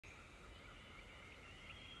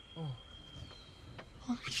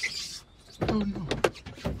Oh, no. Oh,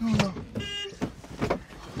 no.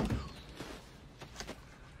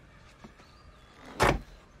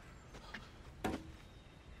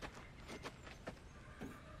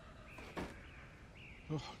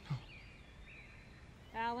 Oh, no.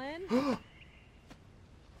 Alan?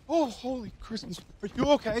 Oh, holy Christmas. Are you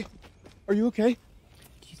okay? Are you okay?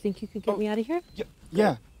 Do you think you could get me out of here?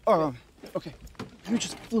 Yeah. Okay. You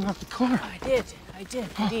just flew out the car. I did,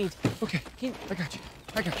 indeed. Okay, I got you.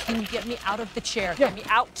 Can you get me out of the chair? Yeah. Get me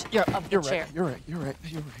out of the chair. You're right.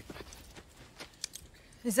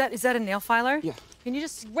 Is that a nail filer? Yeah. Can you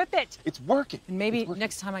just rip it? It's working. And maybe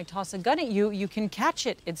next time I toss a gun at you, you can catch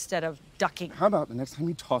it instead of ducking. How about the next time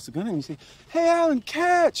you toss a gun and you say, hey, Alan,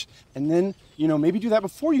 catch! And then, maybe do that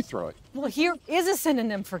before you throw it. Well, here is a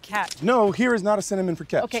synonym for catch. No, here is not a synonym for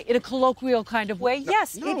catch. Okay, in a colloquial kind of way,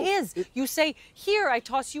 yes, no, it is. You say, here, I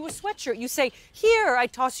toss you a sweatshirt. You say, here, I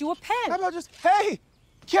toss you a pen. How about just, hey,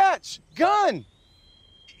 catch, gun!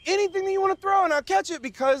 Anything that you want to throw, and I'll catch it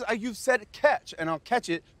because you've said catch, and I'll catch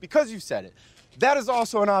it because you've said it. That is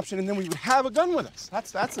also an option, and then we would have a gun with us.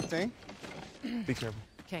 That's the thing. Be careful.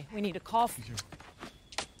 Okay, we need to call.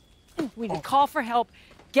 We need to call for help,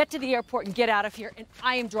 get to the airport, and get out of here. And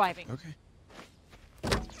I am driving. Okay.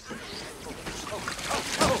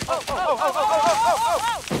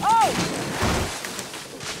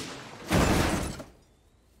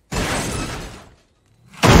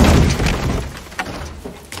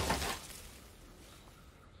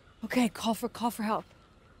 Okay, call for help.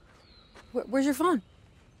 Where's your phone?